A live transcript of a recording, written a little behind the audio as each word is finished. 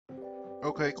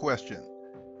Okay, question.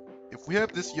 If we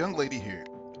have this young lady here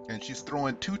and she's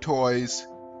throwing two toys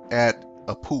at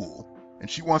a pool and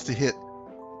she wants to hit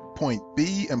point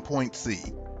B and point C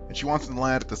and she wants them to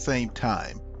land at the same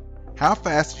time, how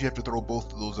fast does she have to throw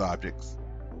both of those objects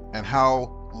and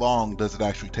how long does it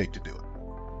actually take to do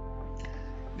it?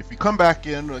 If you come back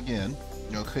in again,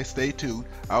 okay, stay tuned.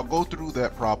 I'll go through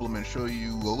that problem and show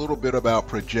you a little bit about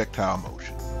projectile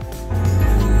motion.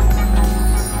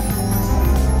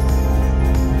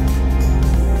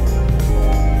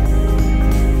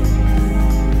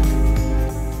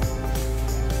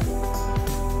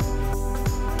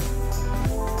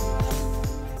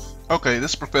 Okay,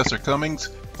 this is Professor Cummings,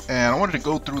 and I wanted to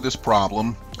go through this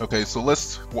problem. Okay, so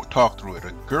let's talk through it.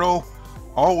 A girl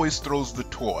always throws the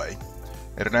toy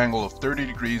at an angle of 30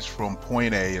 degrees from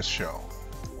point A as shown.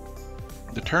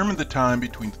 Determine the time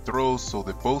between the throws so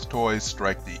that both toys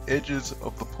strike the edges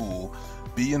of the pool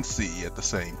B and C at the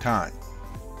same time.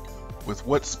 With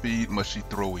what speed must she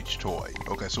throw each toy?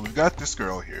 Okay, so we've got this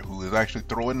girl here who is actually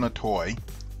throwing a toy,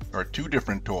 or two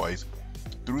different toys,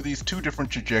 through these two different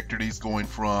trajectories going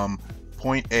from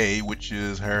point A, which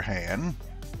is her hand,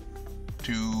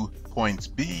 to points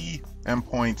B and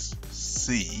points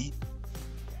C.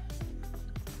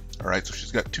 Alright, so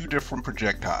she's got two different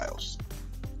projectiles.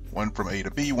 One from A to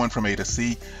B, one from A to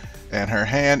C, and her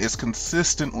hand is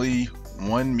consistently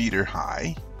 1 meter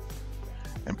high.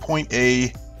 And point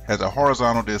A has a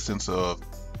horizontal distance of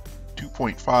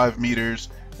 2.5 meters,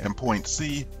 and point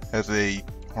C has a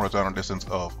horizontal distance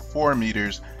of 4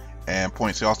 meters, and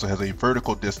point C also has a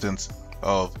vertical distance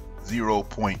of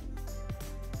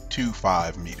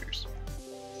 0.25 meters.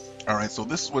 Alright, so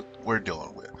this is what we're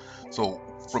dealing with. So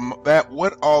from that,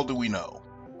 what all do we know?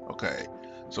 Okay,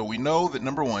 so we know that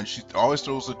number one, she always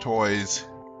throws the toys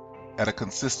at a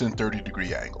consistent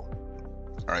 30-degree angle.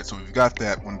 Alright, so we've got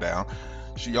that one down.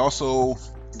 She also,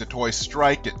 the toys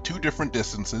strike at two different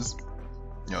distances,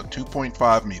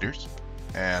 2.5 meters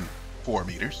and 4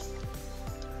 meters.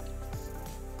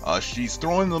 She's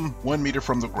throwing them 1 meter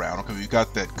from the ground. Okay, we've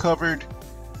got that covered.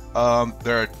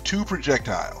 There are two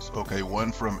projectiles. Okay,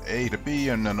 one from A to B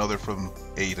and another from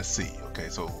A to C. Okay,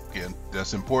 so again,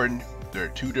 that's important. There are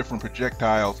two different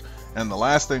projectiles. And the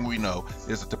last thing we know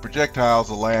is that the projectiles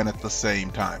will land at the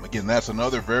same time. Again, that's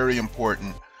another very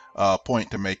important point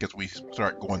to make as we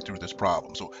start going through this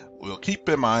problem. So we'll keep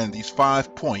in mind these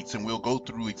 5 points, and we'll go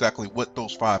through exactly what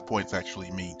those 5 points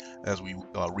actually mean as we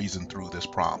reason through this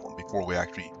problem before we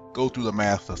actually go through the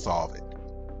math to solve it.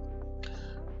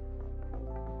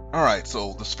 Alright,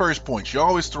 so this first point, she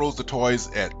always throws the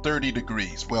toys at 30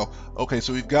 degrees. Well, okay,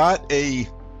 so we've got a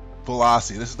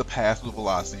velocity. This is the path of the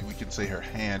velocity. We can say her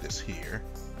hand is here.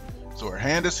 So her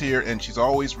hand is here, and she's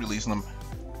always releasing them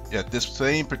at this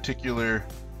same particular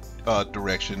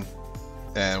direction,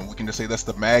 and we can just say that's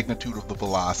the magnitude of the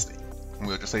velocity, and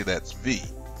we'll just say that's v.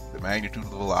 The magnitude of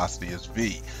the velocity is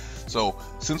v. So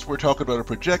since we're talking about a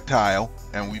projectile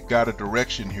and we've got a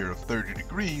direction here of 30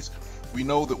 degrees, we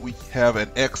know that we have an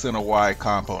x and a y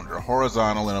component, a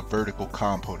horizontal and a vertical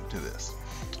component to this.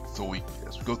 So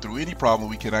as we go through any problem,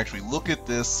 we can actually look at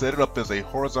this, set it up as a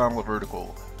horizontal or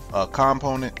vertical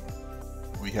component.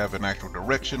 We have an actual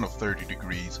direction of 30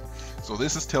 degrees. So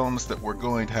this is telling us that we're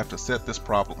going to have to set this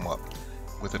problem up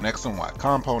with an x and y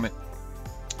component,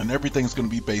 and everything's going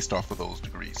to be based off of those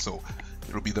degrees. So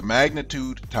it'll be the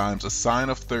magnitude times a sine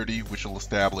of 30, which will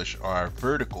establish our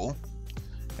vertical,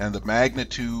 and the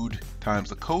magnitude times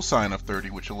the cosine of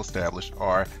 30, which will establish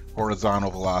our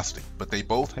horizontal velocity. But they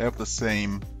both have the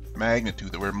same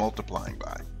magnitude that we're multiplying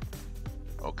by.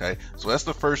 Okay, so that's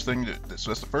the first thing. So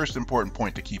that's the first important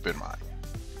point to keep in mind.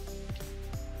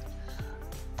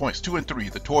 Points 2 and 3,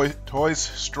 the toys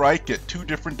strike at two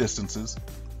different distances.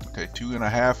 Okay,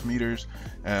 2.5 meters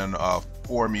and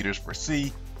 4 meters for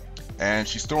C, and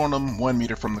she's throwing them 1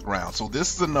 meter from the ground. So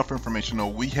this is enough information to know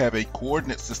we have a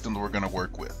coordinate system that we're going to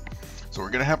work with. So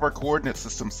we're going to have our coordinate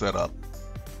system set up,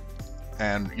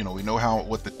 and we know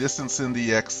what the distance in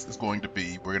the x is going to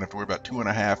be. We're going to have to worry about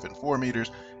 2.5 and 4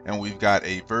 meters, and we've got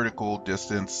a vertical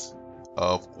distance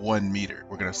of 1 meter.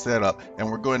 We're going to set up, and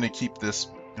we're going to keep this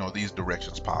these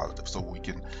directions positive, so we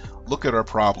can look at our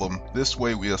problem this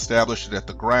way. We establish it at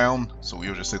the ground, so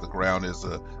we'll just say the ground is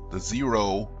the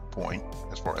 0 point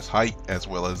as far as height as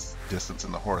well as distance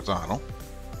in the horizontal.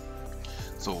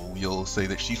 So we'll say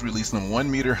that she's releasing them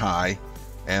 1 meter high,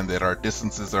 and that our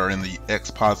distances are in the x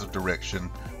positive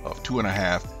direction of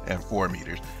 2.5 and 4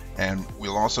 meters. And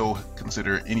we'll also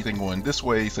consider anything going this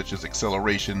way, such as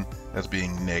acceleration, as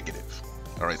being negative.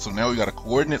 All right, so now we got a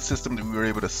coordinate system that we were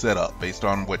able to set up based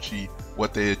on what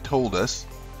they had told us.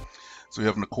 So we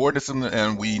have the coordinates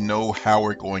and we know how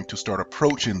we're going to start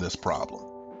approaching this problem.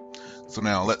 So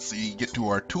now let's see, get to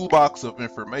our toolbox of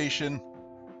information,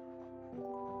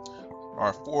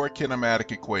 our 4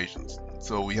 kinematic equations.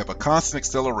 So we have a constant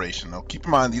acceleration. Now keep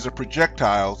in mind, these are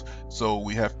projectiles, so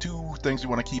we have 2 things we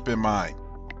want to keep in mind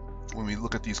when we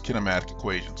look at these kinematic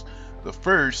equations. The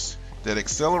first, that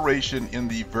acceleration in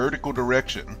the vertical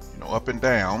direction, up and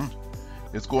down,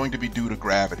 is going to be due to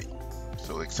gravity.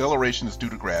 So acceleration is due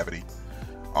to gravity.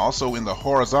 Also in the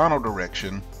horizontal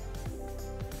direction,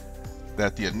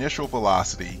 that the initial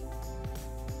velocity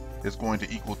is going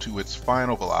to equal to its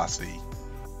final velocity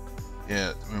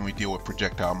when we deal with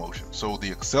projectile motion. So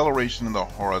the acceleration in the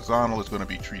horizontal is going to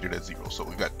be treated as 0. So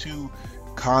we've got 2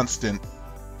 constant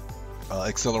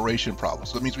acceleration problems.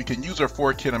 So that means we can use our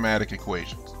 4 kinematic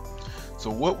equations. So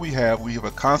what we have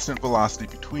a constant velocity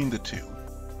between the 2.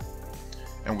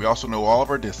 And we also know all of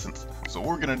our distance. So what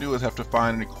we're going to do is have to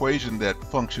find an equation that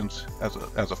functions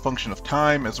as a function of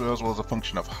time as well as a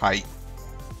function of height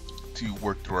to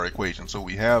work through our equation. So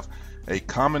we have a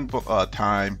common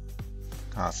time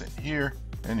constant here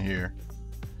and here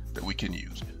that we can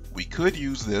use. We could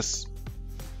use this,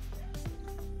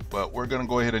 but we're going to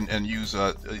go ahead and use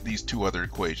these 2 other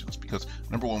equations because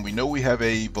number 1, we know we have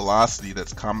a velocity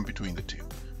that's common between the 2.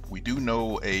 We do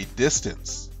know a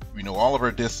distance. We know all of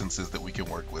our distances that we can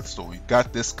work with, so we've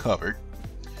got this covered.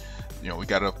 We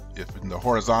got if in the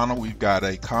horizontal we've got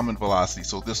a common velocity,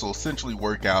 so this will essentially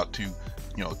work out to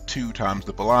 2 times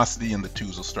the velocity, and the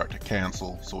 2's will start to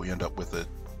cancel, so we end up with a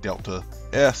delta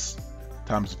s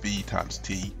times v times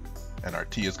t, and our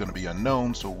t is going to be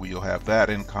unknown, so we'll have that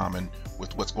in common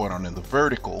with what's going on in the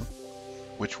vertical,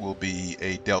 which will be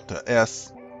a delta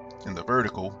s in the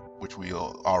vertical, which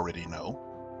we'll already know.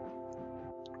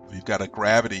 We've got a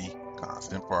gravity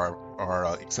constant for our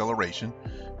acceleration.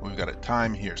 We've got a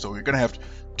time here. So we're going to have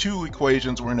 2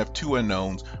 equations. We're going to have 2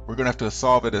 unknowns. We're going to have to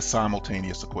solve it as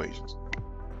simultaneous equations.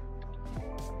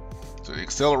 So the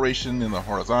acceleration in the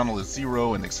horizontal is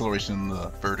 0, and the acceleration in the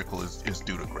vertical is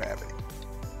due to gravity.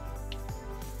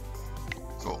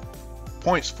 So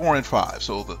points 4 and 5.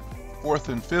 So the 4th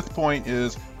and 5th point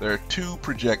is there are 2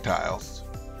 projectiles,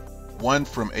 one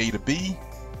from A to B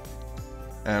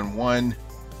and one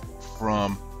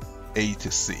from A to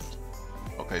C.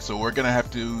 Okay, so we're going to have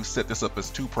to set this up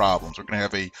as 2 problems. We're going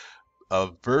to have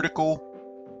a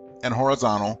vertical and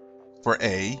horizontal for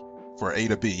A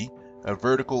to B, a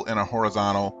vertical and a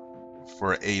horizontal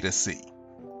for A to C.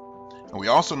 And we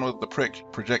also know that the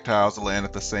projectiles land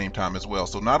at the same time as well.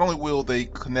 So not only will they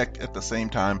connect at the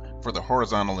same time for the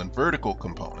horizontal and vertical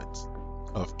components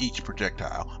of each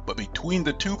projectile, but between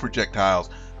the 2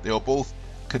 projectiles, they'll both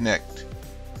connect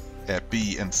at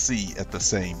B and C at the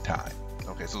same time.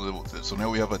 Okay, so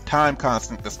now we have a time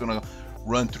constant that's going to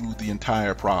run through the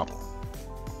entire problem.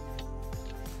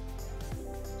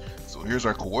 So here's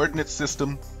our coordinate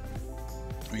system.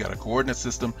 We got a coordinate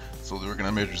system, so we're going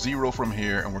to measure 0 from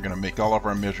here, and we're going to make all of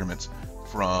our measurements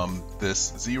from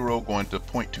this 0 going to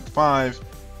 0.25,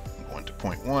 going to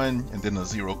 0.1, and then the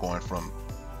 0 going from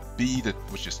B to,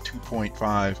 which is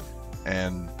 2.5,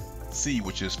 and C,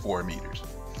 which is 4 meters.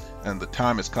 And the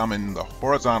time is common in the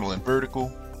horizontal and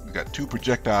vertical. We've got 2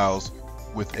 projectiles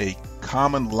with a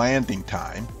common landing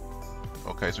time.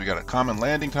 Okay, so we got a common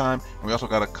landing time, and we also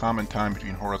got a common time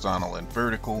between horizontal and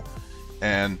vertical.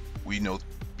 And we know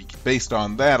based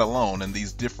on that alone and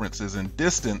these differences in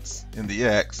distance in the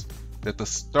x that the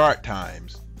start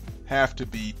times have to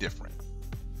be different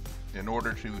in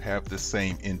order to have the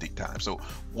same ending time. So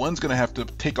one's going to have to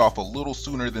take off a little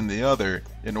sooner than the other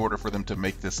in order for them to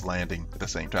make this landing at the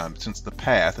same time, since the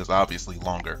path is obviously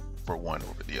longer for one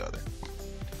over the other.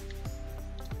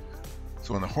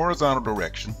 So in the horizontal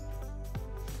direction,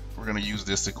 we're going to use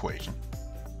this equation.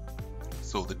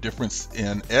 So the difference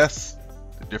in s,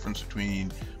 the difference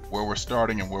between where we're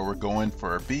starting and where we're going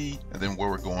for B, and then where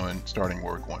we're going, starting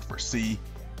where we're going for C,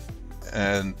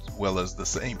 and well as the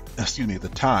same,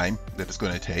 the time that it's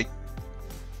going to take.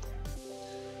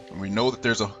 And we know that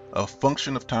there's a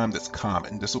function of time that's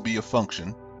common. This will be a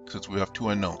function since we have 2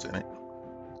 unknowns in it.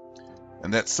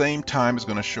 And that same time is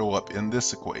going to show up in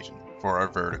this equation for our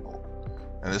vertical.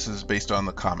 And this is based on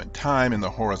the common time in the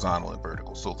horizontal and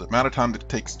vertical. So the amount of time that it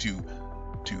takes to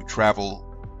travel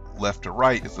left to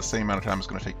right is the same amount of time it's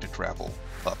going to take to travel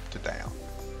up to down.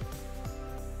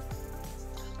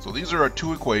 So these are our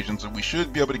 2 equations, and we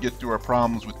should be able to get through our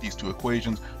problems with these 2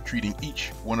 equations, treating each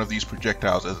one of these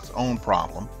projectiles as its own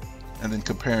problem, and then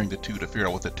comparing the 2 to figure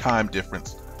out what the time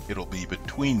difference it'll be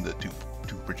between the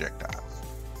two projectiles.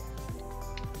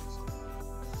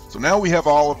 So now we have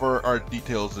all of our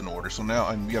details in order. So now,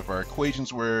 and we have our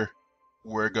equations where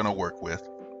we're going to work with.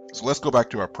 So let's go back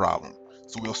to our problem.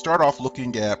 So we'll start off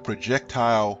looking at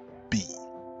projectile B.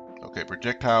 Okay,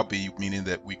 projectile B, meaning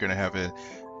that we're going to have a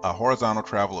horizontal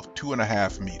travel of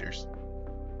 2.5 meters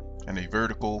and a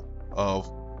vertical of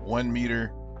 1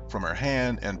 meter from her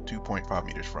hand and 2.5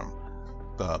 meters from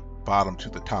the bottom to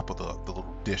the top of the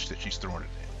little dish that she's throwing it in.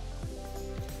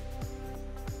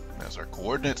 That's our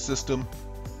coordinate system.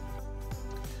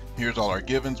 Here's all our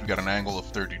givens. We got an angle of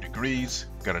 30 degrees.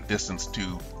 We got a distance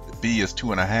to B is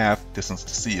 2.5, distance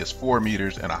to C is 4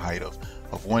 meters, and a height of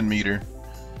 1 meter.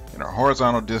 And our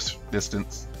horizontal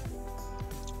distance,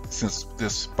 since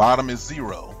this bottom is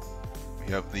 0,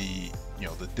 we have the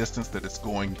distance that it's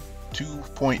going to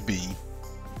point B,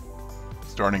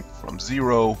 starting from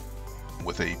 0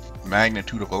 with a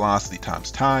magnitude of velocity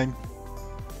times time.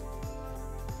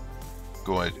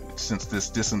 Since this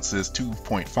distance is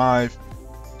 2.5,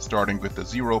 starting with the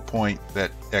 0 point,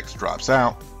 that x drops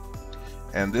out.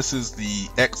 And this is the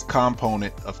x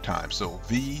component of time. So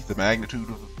v, the magnitude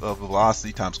of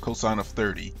velocity, times cosine of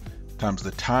 30, times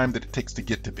the time that it takes to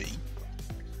get to B.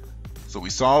 So we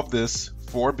solve this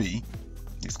for B,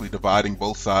 basically dividing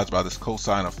both sides by this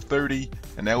cosine of 30,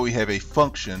 and now we have a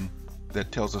function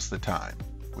that tells us the time,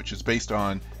 which is based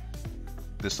on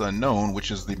this unknown, which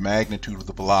is the magnitude of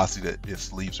the velocity that it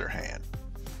leaves her hand.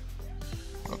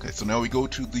 Okay, so now we go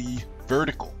to the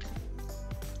vertical,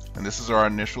 and this is our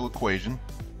initial equation.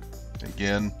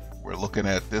 Again, we're looking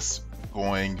at this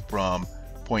going from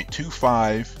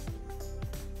 0.25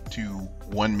 to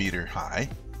 1 meter high,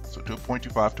 so to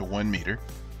 0.25 to 1 meter.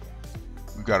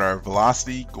 We've got our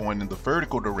velocity going in the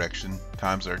vertical direction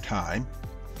times our time,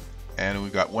 and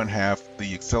we've got 1/2.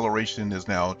 The acceleration is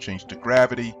now changed to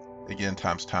gravity, again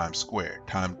times time squared,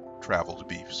 time traveled to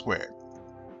be squared.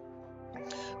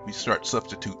 We start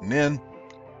substituting in,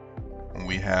 and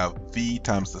we have v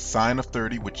times the sine of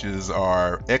 30, which is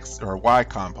our x or y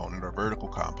component, our vertical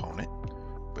component,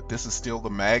 but this is still the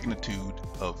magnitude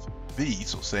of v,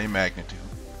 so same magnitude.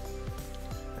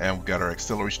 And we've got our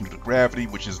acceleration due to gravity,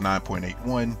 which is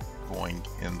 9.81, going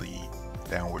in the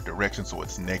downward direction, so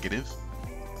it's negative.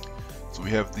 So we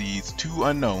have these two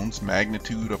unknowns,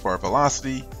 magnitude of our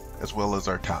velocity as well as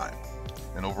our time.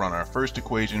 And over on our first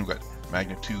equation, we've got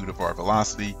magnitude of our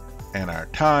velocity and our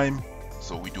time.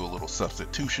 So we do a little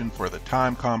substitution for the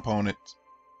time component.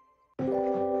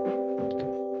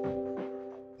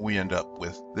 We end up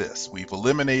with this. We've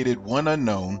eliminated one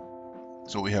unknown.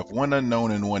 So we have one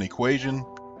unknown in one equation.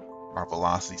 Our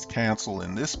velocities cancel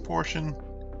in this portion,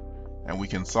 and we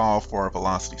can solve for our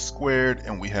velocity squared,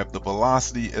 and we have the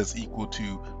velocity as equal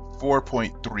to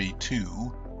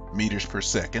 4.32 meters per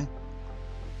second.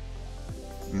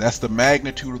 And that's the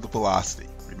magnitude of the velocity.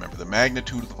 Remember, the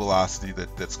magnitude of the velocity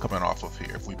that's coming off of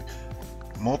here. If we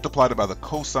multiplied it by the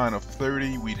cosine of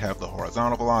 30, we'd have the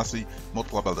horizontal velocity.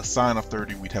 Multiplied by the sine of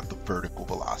 30, we'd have the vertical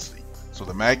velocity. So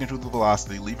the magnitude of the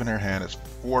velocity leaving her hand is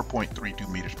 4.32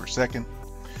 meters per second.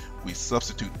 We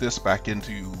substitute this back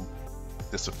into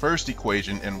this first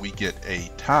equation, and we get a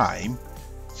time.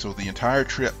 So the entire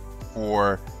trip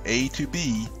for A to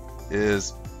B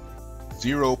is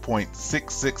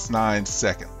 0.669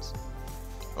 seconds.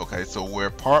 Okay, so we're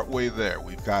partway there.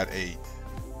 We've got a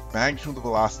magnitude of the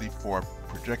velocity for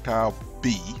projectile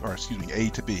B, or excuse me, A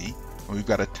to B, and we've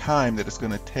got a time that it's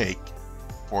going to take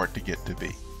for it to get to B.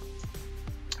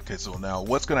 Okay, so now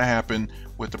what's going to happen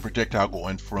with the projectile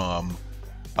going from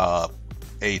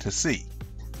A to C?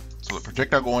 So the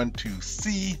projectile going to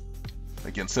C,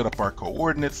 again, set up our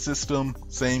coordinate system,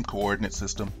 same coordinate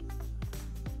system,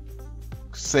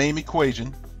 same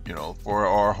equation, for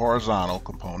our horizontal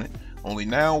component, only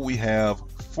now we have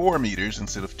 4 meters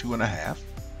instead of 2.5,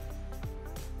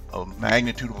 a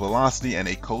magnitude of velocity and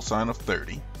a cosine of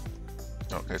 30.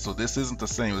 Okay, so this isn't the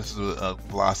same. This is a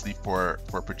velocity for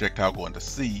projectile going to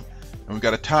C, and we've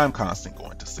got a time constant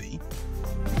going to C.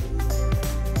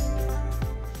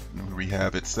 And we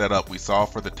have it set up. We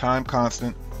solve for the time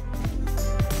constant.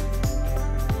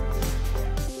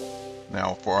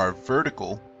 Now for our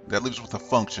vertical, that leaves us with a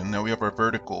function. Now we have our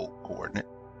vertical coordinate,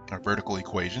 our vertical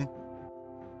equation.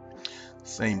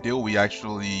 Same deal. We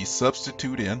actually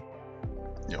substitute in,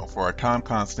 for our time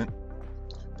constant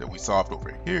that we solved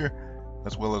over here,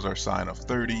 as well as our sine of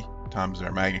 30 times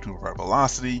our magnitude of our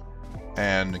velocity.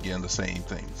 And again, the same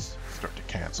things start to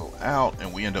cancel out,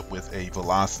 and we end up with a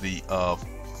velocity of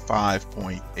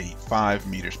 5.85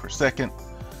 meters per second.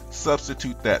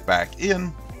 Substitute that back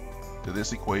in to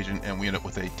this equation, and we end up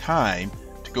with a time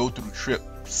to go through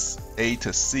trips A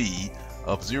to C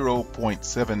of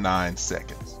 0.79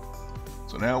 seconds.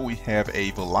 So now we have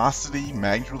a velocity,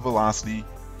 magnitude of velocity,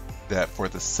 that for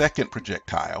the second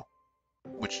projectile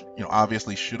which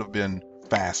obviously should have been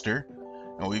faster,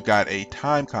 and we've got a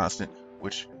time constant,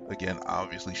 which again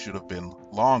obviously should have been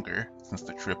longer, since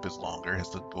the trip is longer, it has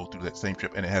to go through that same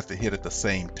trip, and it has to hit at the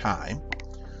same time.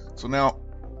 So now,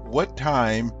 what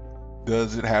time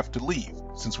does it have to leave?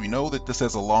 Since we know that this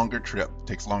has a longer trip,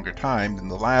 takes longer time than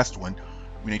the last one,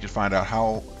 we need to find out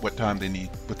what time they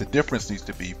need, what the difference needs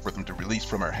to be for them to release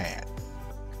from her hand.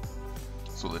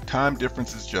 So the time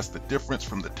difference is just the difference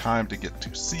from the time to get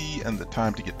to C and the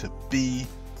time to get to B.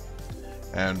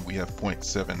 And we have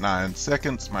 0.79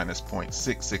 seconds minus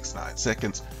 0.669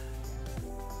 seconds.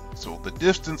 So the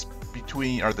distance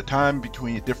between, or the time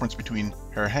between, difference between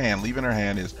her hand, leaving her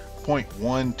hand, is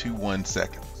 0.121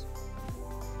 seconds.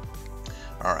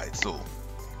 All right, so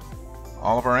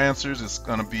all of our answers is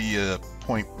going to be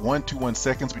 0.121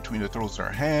 seconds between the throws in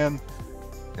her hand.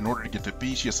 In order to get to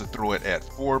B, she has to throw it at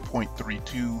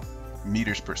 4.32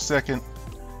 meters per second.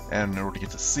 And in order to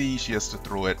get to C, she has to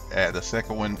throw it at the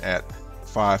second one at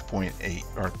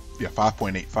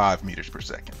 5.85 meters per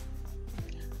second.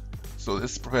 So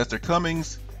this is Professor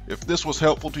Cummings. If this was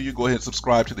helpful to you, go ahead and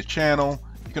subscribe to the channel.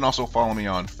 You can also follow me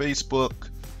on Facebook,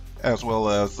 as well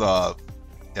as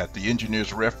at the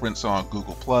Engineer's Reference on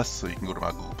Google+, so you can go to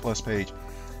my Google+ page.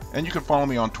 And you can follow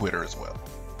me on Twitter as well.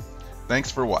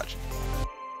 Thanks for watching.